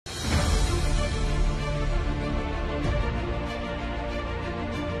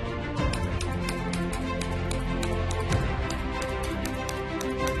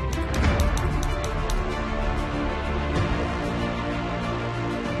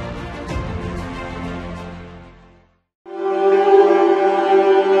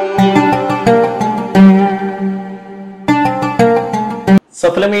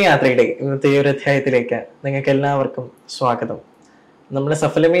Safalamee Yathra ഇന്നത്തെ ഈ ഒരു അധ്യായത്തിലേക്ക് നിങ്ങൾക്ക് എല്ലാവർക്കും സ്വാഗതം. നമ്മുടെ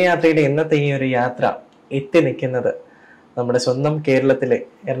Safalamee Yathra ഇന്നത്തെ ഈ ഒരു യാത്ര എത്തി നിൽക്കുന്നത് നമ്മുടെ സ്വന്തം കേരളത്തിലെ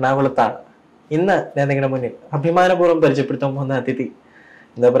എറണാകുളത്താണ്. ഇന്ന് ഞാൻ നിങ്ങളുടെ മുന്നിൽ അഭിമാനപൂർവ്വം പരിചയപ്പെടുത്താൻ പോകുന്ന അതിഥി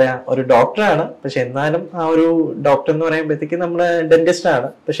എന്താ പറയാ ഒരു ഡോക്ടറാണ്. പക്ഷെ എന്നാലും ആ ഒരു ഡോക്ടർ എന്ന് പറയുമ്പോഴത്തേക്ക് നമ്മുടെ ഡെന്റിസ്റ്റ് ആണ്.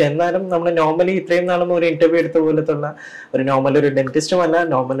 പക്ഷെ എന്നാലും നമ്മൾ നോർമലി ഇത്രയും നാളും ഒരു ഇന്റർവ്യൂ എടുത്ത പോലത്തുള്ള ഒരു നോർമൽ ഒരു ഡെന്റിസ്റ്റും അല്ല,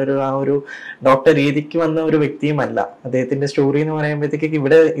 നോർമൽ ഒരു ആ ഒരു ഡോക്ടർ രീതിക്ക് വന്ന ഒരു വ്യക്തിയുമല്ല. അദ്ദേഹത്തിന്റെ സ്റ്റോറി എന്ന് പറയുമ്പോഴത്തേക്ക്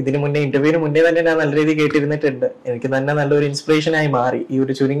ഇവിടെ ഇതിന് മുന്നേ ഇന്റർവ്യൂവിന് മുന്നേ തന്നെ ഞാൻ നല്ല രീതിയിൽ കേട്ടിരുന്നിട്ടുണ്ട്. എനിക്ക് തന്നെ നല്ലൊരു ഇൻസ്പിറേഷൻ ആയി മാറി ഈ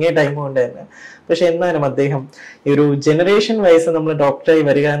ഒരു ചുരുങ്ങിയ ടൈം കൊണ്ട് തന്നെ. പക്ഷെ എന്നാലും അദ്ദേഹം ഈ ഒരു ജനറേഷൻ വൈസ് നമ്മൾ ഡോക്ടറായി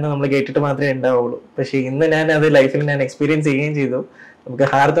വരിക എന്ന് നമ്മൾ കേട്ടിട്ട് മാത്രമേ ഉണ്ടാവുള്ളൂ. പക്ഷെ ഇന്ന് ഞാൻ അത് ലൈഫിൽ ഞാൻ എക്സ്പീരിയൻസ് ചെയ്യുകയും ചെയ്തു. നമുക്ക്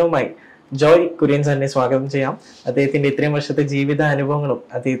ഹാർദവമായി ജോയ് കുര്യൻ സാറിനെ സ്വാഗതം ചെയ്യാം. അദ്ദേഹത്തിന്റെ ഇത്രയും വർഷത്തെ ജീവിത അനുഭവങ്ങളും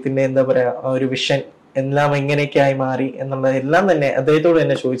അദ്ദേഹത്തിന്റെ എന്താ പറയാ ഒരു വിഷൻ എല്ലാം എങ്ങനെയൊക്കെയായി മാറി എന്നുള്ളതെല്ലാം തന്നെ അദ്ദേഹത്തോട്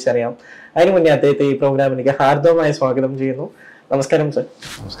തന്നെ ചോദിച്ചറിയാം. അതിനു മുന്നേ അദ്ദേഹത്തെ ഈ പ്രോഗ്രാമിലേക്ക് ഹാർദവമായി സ്വാഗതം ചെയ്യുന്നു. നമസ്കാരം സർ.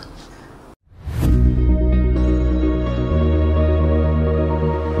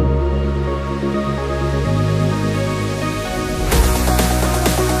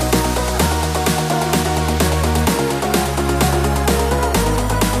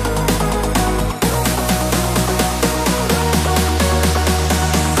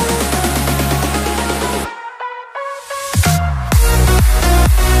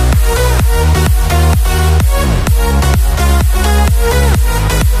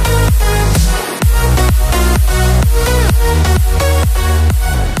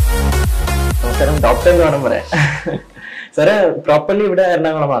 ഡോക്ടർ എന്ന് വേണം പറയാൻ. സാറ് പ്രോപ്പർലി ഇവിടെ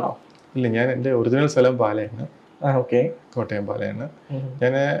എറണാകുളമാണോ? ഇല്ല, ഞാൻ എൻ്റെ ഒറിജിനൽ സ്ഥലം പാലയാണ്. കോട്ടയം പാലയാണ്.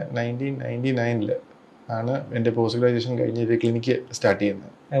 ഞാൻ 1999 ആണ് എൻ്റെ പോസ്റ്റ് ഗ്രാജുവേഷൻ കഴിഞ്ഞ ഒരു ക്ലിനിക്ക് സ്റ്റാർട്ട്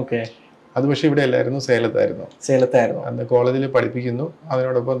ചെയ്യുന്നത്. അത് പക്ഷേ ഇവിടെ അല്ലായിരുന്നു, സേലത്തായിരുന്നു. അന്ന് കോളേജിൽ പഠിപ്പിക്കുന്നു,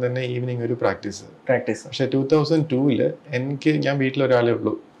 അതിനോടൊപ്പം തന്നെ ഈവനിങ് ഒരു പ്രാക്ടീസ്. പക്ഷെ 2002 ഞാൻ വീട്ടിലൊരാളേ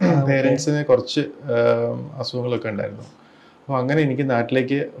ഉള്ളൂ. പേരൻസിന് കുറച്ച് അസുഖങ്ങളൊക്കെ ഉണ്ടായിരുന്നു. അപ്പോൾ അങ്ങനെ എനിക്ക്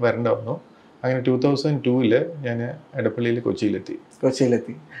നാട്ടിലേക്ക് വരേണ്ട വന്നു. അങ്ങനെ 2002 ഞാൻ എടപ്പള്ളിയിൽ കൊച്ചിയിലെത്തി.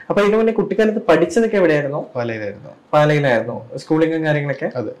 അപ്പൊ ഇതിനു മുന്നേ കുട്ടിക്കാലത്ത് പഠിച്ചതൊക്കെ എവിടെയായിരുന്നു? പാലയിലായിരുന്നു സ്കൂളിങ്ങും കാര്യങ്ങളൊക്കെ.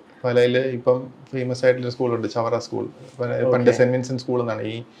 അതെ, പാലയില് ഇപ്പം ഫേമസ് ആയിട്ടുള്ള സ്കൂളുണ്ട്, ചവറ സ്കൂൾ. പണ്ട് സെന്റ് വിൻസെന്റ് സ്കൂൾ എന്നാണ്.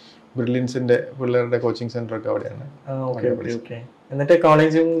 ഈ ബ്രില്യൻസിന്റെ പിള്ളേരുടെ കോച്ചിങ് സെന്റർ ഒക്കെ അവിടെയാണ്. എന്നിട്ട്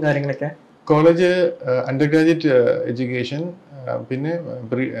കോളേജും കാര്യങ്ങളൊക്കെ? College under graduate education. പിന്നെ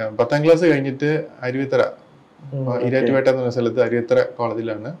 10ാം ക്ലാസ് കഴിഞ്ഞിട്ട് അരുവിത്തറ ഇരാറ്റുപേട്ട എന്ന് പറഞ്ഞ സ്ഥലത്ത് അരുവിത്തറ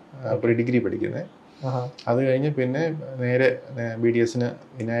കോളേജിലാണ് പ്രീ ഡിഗ്രി പഠിക്കുന്നത്. അത് കഴിഞ്ഞ് പിന്നെ നേരെ BDS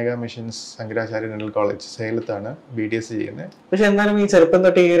Vinayaka missions Shankaracharya dental college സേലത്താണ് BDS ചെയ്യുന്നത്. പക്ഷെ എന്നാലും ഈ ചെറുപ്പം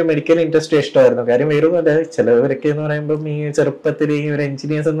തൊട്ട് ഈ ഒരു മെഡിക്കൽ ഇൻട്രസ്റ്റ് ഇഷ്ടമായിരുന്നു. കാര്യം വേറൊന്നുമല്ല, ചിലവരൊക്കെ എന്ന് പറയുമ്പോൾ ഈ ചെറുപ്പത്തിൽ ഈ ഒരു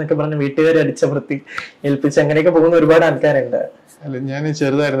എഞ്ചിനീയേഴ്സ് എന്നൊക്കെ പറഞ്ഞ് വീട്ടുകാരെ അടിച്ചമർത്തി ഏൽപ്പിച്ച് അങ്ങനെയൊക്കെ പോകുന്ന ഒരുപാട് ആൾക്കാരുണ്ട്. അല്ല, ഞാൻ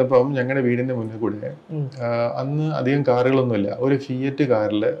ചെറുതായിരുന്നപ്പം ഞങ്ങളുടെ വീടിന്റെ മുന്നിൽ കൂടെ അന്ന് അധികം കാറുകളൊന്നുമില്ല. ഒരു ഫിയറ്റ്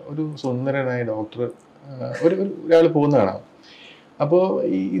കാറിൽ ഒരു സുന്ദരനായ ഡോക്ടർ ഒരാൾ പോകുന്ന കാണാം. അപ്പോൾ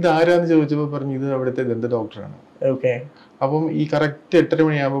ഇതാരാന്ന് ചോദിച്ചപ്പോൾ പറഞ്ഞു ഇത് അവിടുത്തെ ദന്ത ഡോക്ടറാണ്. അപ്പം ഈ കറക്റ്റ് 8:30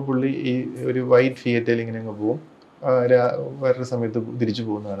 മണിയാകുമ്പോൾ പുള്ളി ഈ ഒരു വൈറ്റ് ഫിയറ്റയിൽ ഇങ്ങനെ അങ്ങ് പോവും, വേറൊരു സമയത്ത് തിരിച്ചു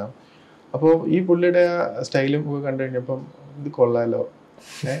പോകുന്നതാണ്. അപ്പോൾ ഈ പുള്ളിയുടെ സ്റ്റൈലും ഒക്കെ കണ്ടു കഴിഞ്ഞപ്പം ഇത് കൊള്ളാലോ,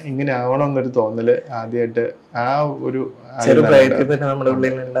 ഇങ്ങനെ ആവണം എന്നൊരു തോന്നല് ആദ്യമായിട്ട് ആ ഒരു നമ്മുടെ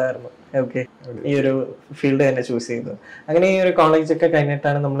ഉള്ളിൽ ഉണ്ടായിരുന്നു. ഈ ഒരു ഫീൽഡ് തന്നെ ചൂസ് ചെയ്തു. അങ്ങനെ ഈ ഒരു കോളേജ് ഒക്കെ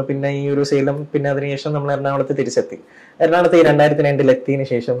കഴിഞ്ഞിട്ടാണ് നമ്മൾ പിന്നെ ഈ ഒരു സേലം, പിന്നെ അതിനുശേഷം നമ്മൾ എറണാകുളത്ത് തിരിച്ചെത്തി. എറണാകുളത്ത് ഈ 2002 എത്തിയതിനു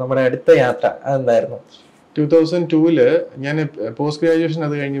ശേഷം നമ്മുടെ അടുത്ത യാത്ര അതെന്തായിരുന്നു? 2002 ഞാൻ പോസ്റ്റ് ഗ്രാജുവേഷൻ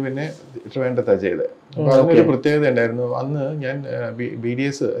അത് കഴിഞ്ഞ് പിന്നെ ട്രിവാൻഡ്രത്താണ് ചെയ്തത്. അപ്പൊ അതിനൊരു പ്രത്യേകത ഉണ്ടായിരുന്നു. അന്ന് ഞാൻ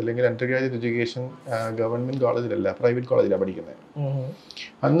BDS അല്ലെങ്കിൽ under graduate education government കോളേജിലല്ല, private കോളേജിലാണ് പഠിക്കുന്നത്.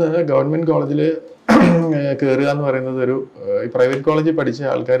 അന്ന് ഗവൺമെന്റ് കോളേജിൽ കയറുക എന്ന് പറയുന്നത് ഒരു പ്രൈവറ്റ് കോളേജിൽ പഠിച്ച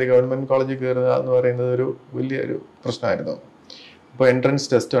ആൾക്കാർ ഗവൺമെന്റ് കോളേജിൽ കയറുക എന്ന് പറയുന്നത് ഒരു വലിയൊരു പ്രശ്നമായിരുന്നു. അപ്പോൾ എൻട്രൻസ്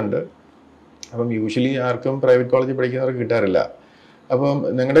ടെസ്റ്റ് ഉണ്ട്. അപ്പം യൂഷ്വലി ആർക്കും പ്രൈവറ്റ് കോളേജിൽ പഠിക്കുന്നവർക്ക് കിട്ടാറില്ല. അപ്പം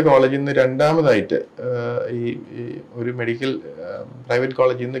ഞങ്ങളുടെ കോളേജിൽ നിന്ന് രണ്ടാമതായിട്ട് ഈ ഒരു മെഡിക്കൽ പ്രൈവറ്റ്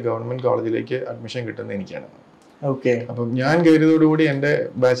കോളേജിൽ നിന്ന് ഗവൺമെന്റ് കോളേജിലേക്ക് അഡ്മിഷൻ കിട്ടുന്നത് എനിക്കാണ്. അപ്പം ഞാൻ കയറിയതോടുകൂടി എൻ്റെ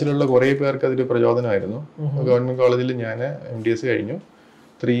ബാച്ചിലുള്ള കുറേ പേർക്ക് അതൊരു പ്രചോദനമായിരുന്നു. ഗവൺമെന്റ് കോളേജിൽ ഞാൻ MDS കഴിഞ്ഞു.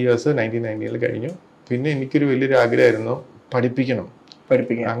 3 years 1990 കഴിഞ്ഞു. പിന്നെ എനിക്കൊരു വലിയൊരു ആഗ്രഹമായിരുന്നു പഠിപ്പിക്കണം.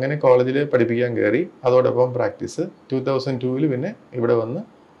 അങ്ങനെ കോളേജിൽ പഠിപ്പിക്കാൻ കയറി. അതോടൊപ്പം പ്രാക്ടീസ് 2002 പിന്നെ ഇവിടെ വന്ന്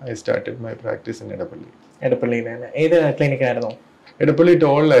I started my practice in എടപ്പള്ളിയിലാണ്. ഏത് ക്ലിനിക്കായിരുന്നു? എടപ്പള്ളി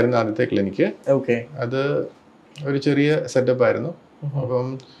ടോളിലായിരുന്നു ആദ്യത്തെ ക്ലിനിക്ക്. അത് ഒരു ചെറിയ സെറ്റപ്പ് ആയിരുന്നു. അപ്പം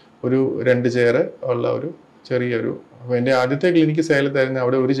ഒരു 2 ചെയർ ഉള്ള ഒരു ചെറിയൊരു, അപ്പോൾ എൻ്റെ ആദ്യത്തെ ക്ലിനിക്ക് സേലത്തായിരുന്നു.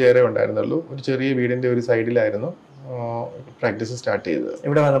 അവിടെ ഒരു ചെയറേ ഉണ്ടായിരുന്നുള്ളൂ. ഒരു ചെറിയ വീടിൻ്റെ ഒരു സൈഡിലായിരുന്നു പ്രാക്ടീസ് സ്റ്റാർട്ട് ചെയ്തത്.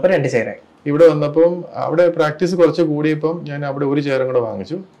 ഇവിടെ വന്നപ്പോൾ 2 ചെയറായി. ഇവിടെ വന്നപ്പം അവിടെ പ്രാക്ടീസ് കുറച്ച് കൂടിയപ്പം ഞാൻ അവിടെ ഒരു ചെയറും കൂടെ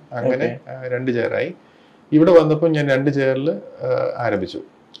വാങ്ങിച്ചു. അങ്ങനെ 2 ചെയറായി. ഇവിടെ വന്നപ്പോൾ ഞാൻ 2 ചെയറിൽ ആരംഭിച്ചു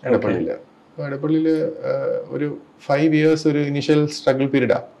എടപ്പള്ളിയിൽ. അപ്പോൾ എടപ്പള്ളിയിൽ ഒരു 5 years ഒരു ഇനിഷ്യൽ സ്ട്രഗിൾ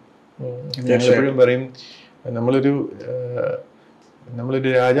പീരീഡാണ്. ഞാൻ എപ്പോഴും പറയും, നമ്മളൊരു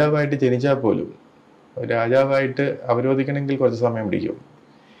രാജാവായിട്ട് ജനിച്ചാൽ പോലും രാജാവായിട്ട് അവരോധിക്കണമെങ്കിൽ കുറച്ച് സമയം പിടിക്കും.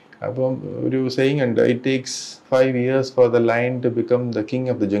 അപ്പം ഒരു സെയിങ് ഉണ്ട്, it takes 5 years for the lion to become the king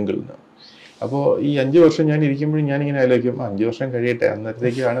of the jungle എന്ന്. അപ്പോൾ ഈ 5 വർഷം ഞാൻ ഇരിക്കുമ്പോഴും ഞാനിങ്ങനെ ആലോചിക്കും, 5 വർഷം കഴിയട്ടെ,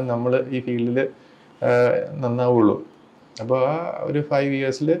 അന്നേരത്തേക്കാണ് നമ്മൾ ഈ ഫീൽഡിൽ നന്നാവുള്ളൂ. അപ്പോൾ ആ ഒരു 5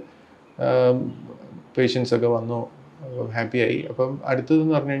 years പേഷ്യൻസ് ഒക്കെ വന്നു, ഹാപ്പിയായി. അപ്പം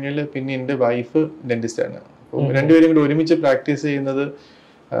അടുത്തതെന്ന് പറഞ്ഞു കഴിഞ്ഞാൽ പിന്നെ എൻ്റെ വൈഫ് ഡെന്റിസ്റ്റാണ്. അപ്പം രണ്ടുപേരും കൂടി ഒരുമിച്ച് പ്രാക്ടീസ് ചെയ്യുന്നത്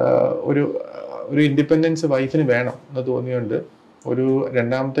ഒരു ഇൻഡിപെൻഡൻസ് വൈഫിന് വേണം എന്ന് തോന്നിയുകൊണ്ട് ഒരു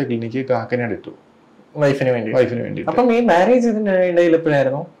 2ാമത്തെ ക്ലിനിക്ക് കാക്കനാട് ഇട്ടു വൈഫിന് വേണ്ടി.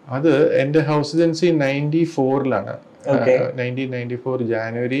 അത് എന്റെ ഹൗസ് ഏജൻസി 94 1994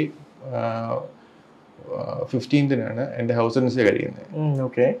 ജാനുവരി 15 എന്റെ ഹൗസ് ഏജൻസി കഴിയുന്നത്.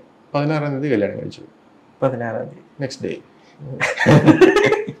 16-ാം തീയതി കല്യാണം കഴിച്ചു. 16-ാം തീയതി നെക്സ്റ്റ് ഡേ.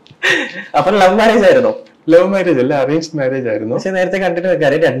 ലവ് മാരേജ് അല്ല, അറേഞ്ച്ഡ് മാരേജ് ആയിരുന്നു. നേരത്തെ കണ്ടിട്ട്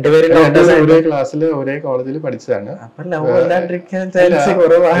ഒരേ ക്ലാസ്സിൽ ഒരേ കോളേജിൽ പഠിച്ചതാണ്.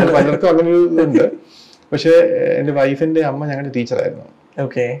 പലർക്കും അങ്ങനെ ഒരു ഇതുണ്ട്. പക്ഷെ എന്റെ വൈഫിന്റെ അമ്മ ഞങ്ങളുടെ ടീച്ചറായിരുന്നു.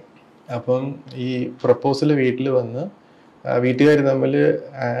 അപ്പം ഈ പ്രപ്പോസൽ വീട്ടിൽ വന്ന് വീട്ടുകാർ തമ്മിൽ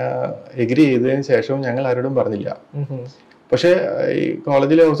എഗ്രി ചെയ്തതിന് ശേഷവും ഞങ്ങൾ ആരോടും പറഞ്ഞില്ല. പക്ഷെ ഈ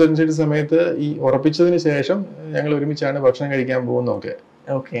കോളേജിലെ ഹൗസ് ഏജൻസിയുടെ സമയത്ത് ഈ ഉറപ്പിച്ചതിന് ശേഷം ഞങ്ങൾ ഒരുമിച്ചാണ് ഭക്ഷണം കഴിക്കാൻ പോകുന്നതൊക്കെ.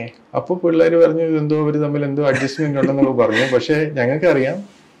 അപ്പൊ പിള്ളേര് പറഞ്ഞു എന്തോ അവര് തമ്മിൽ എന്തോ അഡ്ജസ്റ്റ്മെന്റ് ഉണ്ടെന്നൊക്കെ പറഞ്ഞു. പക്ഷെ ഞങ്ങൾക്ക് അറിയാം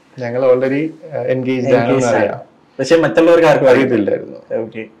ഞങ്ങൾ ഓൾറെഡി എൻഗേജ്ഡ് ആണെന്ന് അറിയാം, പക്ഷെ മറ്റുള്ളവർക്ക് ആർക്കും അറിയത്തില്ലായിരുന്നു.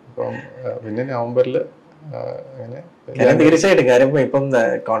 അപ്പം പിന്നെ നവംബറിൽ തീർച്ചയായിട്ടും കാര്യം ഇപ്പം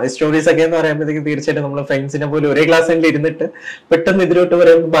കോളേജ് സ്റ്റോറീസ് ഒക്കെ എന്ന് പറയുമ്പോഴത്തേക്ക് തീർച്ചയായിട്ടും നമ്മള് ഫ്രണ്ട്സിനെ പോലും ഒരേ ക്ലാസ്സിൽ ഇരുന്നിട്ട് പെട്ടെന്ന് ഇതിലോട്ട്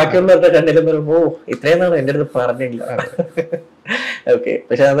പറയുമ്പോൾ ബാക്കിയുള്ളവരുടെ കണ്ണിലും പറയുമ്പോ ഇത്രയും നാളും എന്റെ അടുത്ത് പറഞ്ഞില്ല. ഓക്കെ,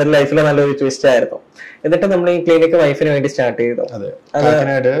 പക്ഷെ അതൊരു ലൈഫിലെ നല്ലൊരു ട്വിസ്റ്റ് ആയിരുന്നു. എന്നിട്ട് നമ്മൾ ഈ ക്ലിനിക്ക് വൈഫിന് വേണ്ടി സ്റ്റാർട്ട് ചെയ്തു.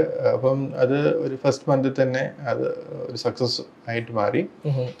 കാക്കനാട്. അപ്പം അത് ഒരു ഫസ്റ്റ് മന്തിൽ തന്നെ അത് ഒരു സക്സസ് ആയിട്ട് മാറി.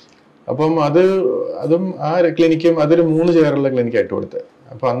 അപ്പം അതും ആ ക്ലിനിക്കും അതൊരു 3 ചെയറുള്ള ക്ലിനിക്കായിട്ട് കൊടുത്തത്.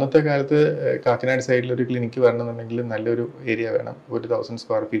 അപ്പൊ അന്നത്തെ കാലത്ത് കാക്കനാട് സൈഡിൽ ഒരു ക്ലിനിക്ക് വരണമെന്നുണ്ടെങ്കിൽ നല്ലൊരു ഏരിയ വേണം. 1000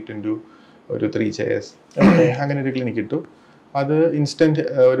 square feet ഇൻറ്റു ഒരു 3 chairs അങ്ങനെ ഒരു ക്ലിനിക്ക് ഇട്ടു. അത് ഇൻസ്റ്റന്റ്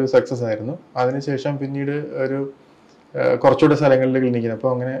ഒരു സക്സസ് ആയിരുന്നു. അതിനുശേഷം പിന്നീട് ഒരു കുറച്ചുകൂടെ സ്ഥലങ്ങളിലെ ക്ലിനിക്കിന്, അപ്പോൾ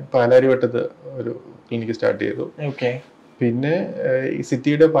അങ്ങനെ പാലാരിവട്ടത്ത് ഒരു ക്ലിനിക്ക് സ്റ്റാർട്ട് ചെയ്തു. പിന്നെ ഈ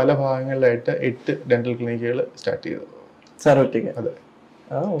സിറ്റിയുടെ പല ഭാഗങ്ങളിലായിട്ട് 8 ഡെന്റൽ ക്ലിനിക്കുകൾ സ്റ്റാർട്ട് ചെയ്തു. അതെ.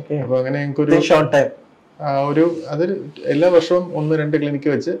 അപ്പൊ അങ്ങനെ ഞങ്ങൾക്കൊരു ഷോർട്ട് ടൈം അതൊരു എല്ലാ വർഷവും 1-2 ക്ലിനിക്ക്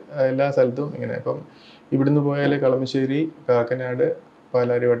വെച്ച് എല്ലാ സ്ഥലത്തും ഇങ്ങനെ. അപ്പം ഇവിടുന്ന് പോയാൽ കളമശ്ശേരി, കാക്കനാട്,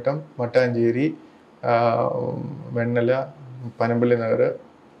 പാലാരിവട്ടം, മട്ടാഞ്ചേരി, വെണ്ണല, പനമ്പള്ളി നഗർ,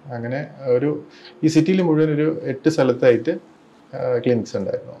 അങ്ങനെ ഈ സിറ്റിയിൽ മുഴുവൻ ഒരു 8 സ്ഥലത്തായിട്ട് ക്ലിനിക്സ്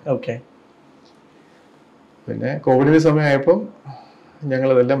ഉണ്ടായിരുന്നു. പിന്നെ കോവിഡിന്റെ സമയമായപ്പം ഞങ്ങൾ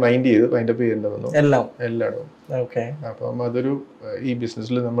അതെല്ലാം വൈൻഡപ്പ് ചെയ്യേണ്ടി വന്നു എല്ലായിടവും. അപ്പം അതൊരു ഈ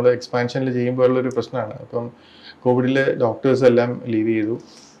ബിസിനസ്സിൽ നമ്മൾ എക്സ്പാൻഷനിൽ ചെയ്യുമ്പോൾ ഉള്ളൊരു പ്രശ്നമാണ്. അപ്പം കോവിഡില് ഡോക്ടേഴ്സ് എല്ലാം ലീവ് ചെയ്തു,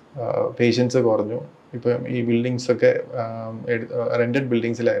 പേഷ്യൻസ് കുറഞ്ഞു. ഇപ്പം ഈ ബിൽഡിങ്സ് ഒക്കെ റെന്റഡ്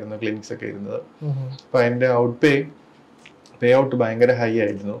ബിൽഡിങ്സിലായിരുന്നു ക്ലിനിക്സ് ഒക്കെ ഇരുന്നത്. അപ്പം അതിൻ്റെ പേ ഔട്ട് ഭയങ്കര ഹൈ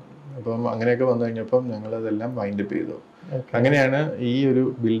ആയിരുന്നു. അപ്പം അങ്ങനെയൊക്കെ വന്നു കഴിഞ്ഞപ്പം ഞങ്ങൾ അതെല്ലാം വൈൻഡപ്പ് ചെയ്തു. അങ്ങനെയാണ് ഈ ഒരു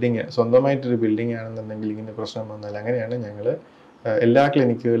ബിൽഡിങ് സ്വന്തമായിട്ടൊരു ബിൽഡിംഗ് ആണെന്നുണ്ടെങ്കിൽ ഇങ്ങനെ പ്രശ്നം വന്നാൽ അങ്ങനെയാണ് ഞങ്ങൾ എല്ലാ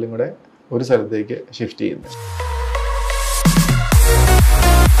ക്ലിനിക്കുകളും കൂടെ ഒരു സ്ഥലത്തേക്ക് ഷിഫ്റ്റ് ചെയ്യുന്നത്.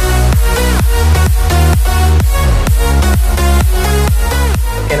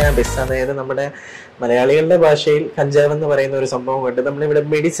 അതായത് നമ്മുടെ മലയാളികളുടെ ഭാഷയിൽ കഞ്ചാവ് എന്ന് പറയുന്ന ഒരു സംഭവം കൊണ്ട് നമ്മളിവിടെ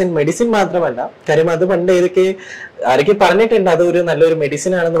മെഡിസിൻ മാത്രമല്ല, കാര്യം അത് പണ്ട് ആരൊക്കെ പറഞ്ഞിട്ടുണ്ട് അതൊരു നല്ലൊരു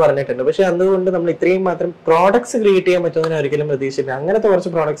മെഡിസിൻ ആണെന്ന് പറഞ്ഞിട്ടുണ്ട്. പക്ഷെ അതുകൊണ്ട് നമ്മൾ ഇത്രയും മാത്രം പ്രോഡക്ട്സ് ക്രിയേറ്റ് ചെയ്യാൻ പറ്റുമെന്ന് ഒരിക്കലും പ്രതീക്ഷിച്ചില്ല. അങ്ങനത്തെ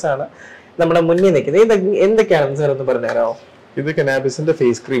കുറച്ച് പ്രോഡക്ട്സ് ആണ് നമ്മുടെ മുന്നിൽ നിൽക്കുന്നത്. ഇത് എന്തൊക്കെയാണെന്ന് സാർ ഒന്ന് പറഞ്ഞുതരാമോ? ഇത് കനാബിസിന്റെ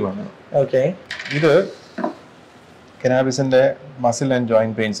ഫേസ് ക്രീമാണ്. ഇത് കനാബിസിന്റെ മസിൽ ആൻഡ്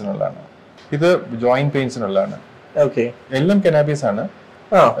ജോയിന്റ് പെയിൻസിനുള്ളതാണ്. ഇത് ജോയിന്റ് പെയിൻസിനുള്ളതാണ്. എല്ലാം കനാബിസ് ആണ്.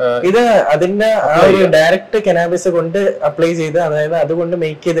 ഇത് അതിന്റെ ഡയറക്റ്റ് കനാബിസ് കൊണ്ട് അപ്ലൈ ചെയ്ത്, അതായത് അതുകൊണ്ട്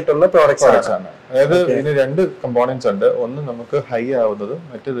മേക്ക് ചെയ്തിട്ടുള്ള പ്രോഡക്ട്സ് ആണ്. അതായത് ഇതിന് 2 കമ്പോണൻസ് ഉണ്ട്. ഒന്ന് നമുക്ക് ഹൈ ആവുന്നതും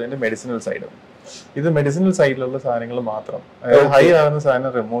മറ്റേതിന്റെ മെഡിസിനൽ സൈഡും. ഇത് മെഡിസിനൽ സൈഡിലുള്ള സാധനങ്ങൾ മാത്രം, ഹൈ ആവുന്ന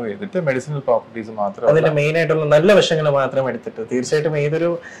സാധനം റിമൂവ് ചെയ്തിട്ട് മെഡിസിനൽ പ്രോപ്പർട്ടീസ് മാത്രം, അതിന്റെ മെയിൻ ആയിട്ടുള്ള നല്ല വശങ്ങൾ മാത്രം എടുത്തിട്ട്. തീർച്ചയായിട്ടും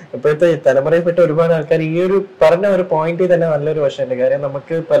ഇപ്പോഴത്തെ തലമുറയിൽപ്പെട്ട ഒരുപാട് ആൾക്കാർ ഈ ഒരു പറഞ്ഞ ഒരു പോയിന്റിൽ തന്നെ നല്ലൊരു വശമുണ്ട്. കാര്യം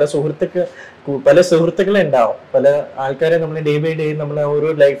നമുക്ക് പല സുഹൃത്തുക്കളെ ഉണ്ടാവും, പല ആൾക്കാരെ നമ്മൾ ഡേ ബൈ ഡേ നമ്മളെ ഓരോ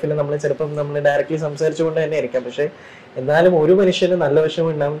ലൈഫിൽ നമ്മൾ ചിലപ്പം നമ്മൾ ഡയറക്റ്റ്ലി സംസാരിച്ചുകൊണ്ട് തന്നെ ഇരിക്കാം. പക്ഷെ എന്നാലും ഒരു മനുഷ്യന് നല്ല വശവും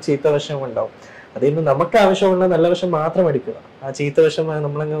ഉണ്ടാവും, ചീത്ത വശവും ഉണ്ടാവും. അതിൽ നിന്ന് നമുക്ക് ആവശ്യമുള്ള നല്ല വശം മാത്രം എടുക്കുക. ആ ചീത്ത വശം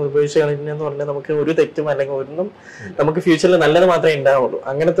നമ്മളങ്ങ് ഉപയോഗിച്ച് കളഞ്ഞെന്ന് പറഞ്ഞാൽ നമുക്ക് ഒരു തെറ്റും അല്ലെങ്കിൽ ഒന്നും നമുക്ക് ഫ്യൂച്ചറിൽ നല്ലത് മാത്രമേ ഉണ്ടാവുള്ളൂ.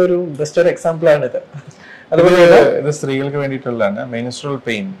 അങ്ങനത്തെ ഒരു ബെസ്റ്റ് ഒരു എക്സാമ്പിൾ ആണിത്. അതുപോലെ ഇത് സ്ത്രീകൾക്ക് വേണ്ടിയിട്ടുള്ളതാണ്. മെൻസ്ട്രൽ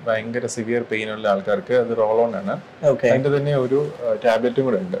പെയിൻ, ഭയങ്കര സിവിയർ പെയിൻ ഉള്ള ആൾക്കാർക്ക് അത് റോൾ ഓൺ ആണ്. അതിന്റെ തന്നെ ഒരു ടാബ്ലറ്റും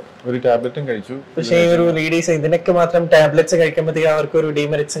കൂടെ ഉണ്ട്. ഒരു ടാബ്ലറ്റും കഴിച്ചു. പക്ഷേ ഈ ഒരു ലേഡീസ് ഇതിനൊക്കെ മാത്രം ടാബ്ലറ്റ്സ് കഴിക്കുമ്പോഴത്തേക്ക് അവർക്ക് ഒരു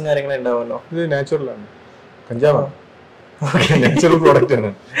ഡിമെറിറ്റ്സും കാര്യങ്ങളും ഉണ്ടാവുമല്ലോ. ഇത് നാച്ചുറൽ ആണ്, കഞ്ചാവാണ്, നാച്ചുറൽ പ്രോഡക്റ്റ് ആണ്.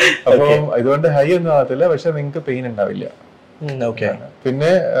 അപ്പം ഇതുകൊണ്ട് ഹൈ ഒന്നും ആകത്തില്ല, പക്ഷെ നിങ്ങൾക്ക് പെയിൻ ഉണ്ടാവില്ല.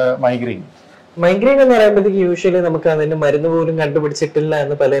 പിന്നെ മൈഗ്രെയിൻ എന്ന് പറയുമ്പോഴത്തേക്ക് യൂഷ്വലി നമുക്ക് അതിന്റെ മരുന്ന് പോലും കണ്ടുപിടിച്ചിട്ടില്ല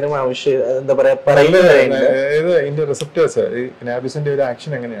എന്ന് പലരും എന്താ പറയാ പറയുന്നത്. ഇതിന്റെ റിസപ്റ്റേഴ്സ്, ഈ കനാബിസിന്റെ ഒരു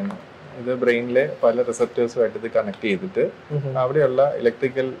ആക്ഷൻ എങ്ങനെയാണ്, ഇത് ബ്രെയിനിലെ പല റിസപ്റ്റേഴ്സുമായിട്ട് ഇത് കണക്ട് ചെയ്തിട്ട് അവിടെയുള്ള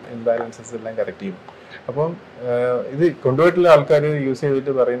ഇലക്ട്രിക്കൽ ഇംബാലൻസസ് എല്ലാം കറക്റ്റ് ചെയ്യും. അപ്പം ഇത് കൊണ്ടുപോയിട്ടുള്ള ആൾക്കാർ യൂസ്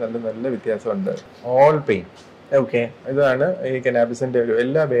ചെയ്തിട്ട് പറയുന്നുണ്ട് നല്ല വ്യത്യാസമുണ്ട്. ഓൾ പെയിൻ, ഇതാണ് ഈ കനാബിസിന്റെ ഒരു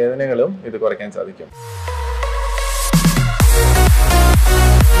എല്ലാ വേദനകളും ഇത് കുറയ്ക്കാൻ സാധിക്കും.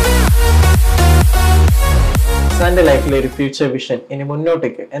 സാറിന്റെ ലൈഫിലെ ഒരു ഫ്യൂച്ചർ വിഷൻ, ഇനി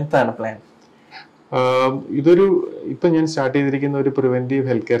മുന്നോട്ടേക്ക് എന്താണ് പ്ലാൻ? ഇതൊരു ഇപ്പൊ ഞാൻ സ്റ്റാർട്ട് ചെയ്തിരിക്കുന്ന ഒരു പ്രിവെന്റീവ്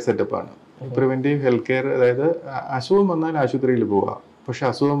ഹെൽത്ത് കെയർ സെറ്റപ്പ് ആണ്. പ്രിവെന്റീവ് ഹെൽത്ത് കെയർ, അതായത് അസുഖം വന്നാൽ ആശുപത്രിയിൽ പോവുക, പക്ഷെ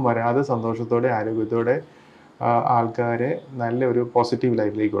അസുഖം വരാതെ സന്തോഷത്തോടെ ആരോഗ്യത്തോടെ ആൾക്കാരെ നല്ല ഒരു പോസിറ്റീവ്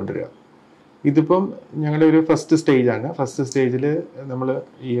ലൈഫിലേക്ക് കൊണ്ടുവരിക. ഇതിപ്പം ഞങ്ങളുടെ ഒരു ഫസ്റ്റ് സ്റ്റേജ് ആണ്. ഫസ്റ്റ് സ്റ്റേജിൽ നമ്മൾ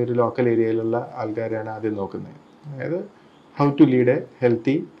ഈ ഒരു ലോക്കൽ ഏരിയയിലുള്ള ആൾക്കാരെയാണ് ആദ്യം നോക്കുന്നത്. അതായത് how to lead A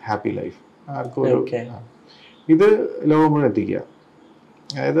healthy happy life. ആർക്കും ഇത് ലോകം മുഴുവൻ എത്തിക്കുക.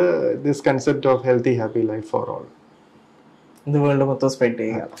 അതായത് this concept of healthy happy life for all ഇത് വേൾഡ് മൊത്തം സ്പ്രെഡ്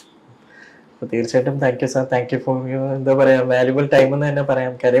ചെയ്യുക. അപ്പോൾ തീർച്ചയായിട്ടും thank you sir, thank you for you എന്താ പറയുക വാല്യുബിൾ ടൈം എന്ന് തന്നെ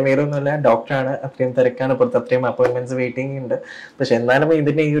പറയാം. കാര്യം വേറൊന്നുമില്ല, ഡോക്ടറാണ്, അത്രയും തിരക്കാണ് പുറത്ത്, അത്രയും അപ്പോയിൻമെന്റ്സ് വെയിറ്റിംഗ് ഉണ്ട്. പക്ഷെ എന്നാലും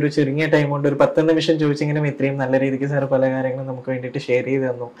ഇതിന്റെ ഈ ഒരു ചുരുങ്ങിയ ടൈം കൊണ്ട് ഒരു 10 നിമിഷം ചോദിച്ചെങ്കിലും ഇത്രയും നല്ല രീതിക്ക് സാർ പല കാര്യങ്ങളും നമുക്ക് വേണ്ടിയിട്ട് ഷെയർ ചെയ്ത്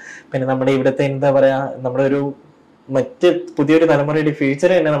തന്നു. പിന്നെ നമ്മുടെ ഇവിടുത്തെ എന്താ പറയുക, നമ്മുടെ ഒരു മറ്റ് പുതിയൊരു തലമുറയുടെ ഫ്യൂച്ചർ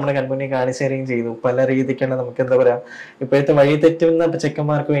തന്നെ നമ്മുടെ കൺമുന്നിൽ കാണിച്ചു തരികയും ചെയ്തു. പല രീതിക്കുള്ള നമുക്ക് എന്താ പറയാ ഇപ്പോഴത്തെ വഴി തെറ്റുന്ന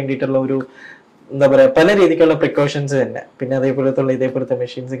ചെക്കന്മാർക്ക് വേണ്ടിയിട്ടുള്ള ഒരു എന്താ പറയാ പല രീതിക്കുള്ള പ്രിക്കോഷൻസ് തന്നെ. പിന്നെ ഇതേപോലത്തെ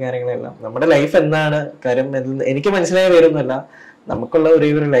മെഷീൻസ് കാര്യങ്ങളെല്ലാം നമ്മുടെ ലൈഫ് എന്താണ് കാര്യം എനിക്ക് മനസ്സിലായ വേറൊന്നുമല്ല, നമുക്കുള്ള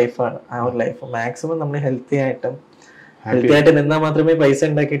ഒരേ ഒരു ലൈഫാണ്. ആ ഒരു ലൈഫ് മാക്സിമം നമ്മൾ ഹെൽത്തി ആയിട്ട് നിന്നാൽ മാത്രമേ പൈസ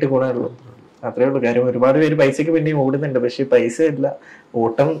ഉണ്ടാക്കിയിട്ട് ഗുണമുള്ളൂ. അത്രേ ഉള്ളൂ കാര്യം. ഒരുപാട് പേര് പൈസക്ക് വേണ്ടി ഓടുന്നുണ്ട്, പക്ഷെ പൈസ ഇല്ല.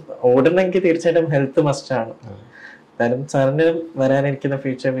 ഓടണമെങ്കിൽ തീർച്ചയായിട്ടും ഹെൽത്ത് മസ്റ്റ് ആണ്. എന്തായാലും സാറിന് വരാനിരിക്കുന്ന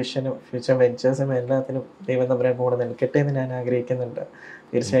ഫ്യൂച്ചർ വിഷനും ഫ്യൂച്ചർ വെഞ്ചേഴ്സും എല്ലാത്തിനും ദൈവം തമ്പുരാൻ കൂടെ നിൽക്കട്ടെ എന്ന് ഞാൻ ആഗ്രഹിക്കുന്നുണ്ട്.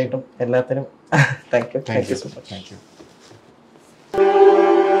 തീർച്ചയായിട്ടും എല്ലാത്തിനും താങ്ക് യു സോ മച്ച്.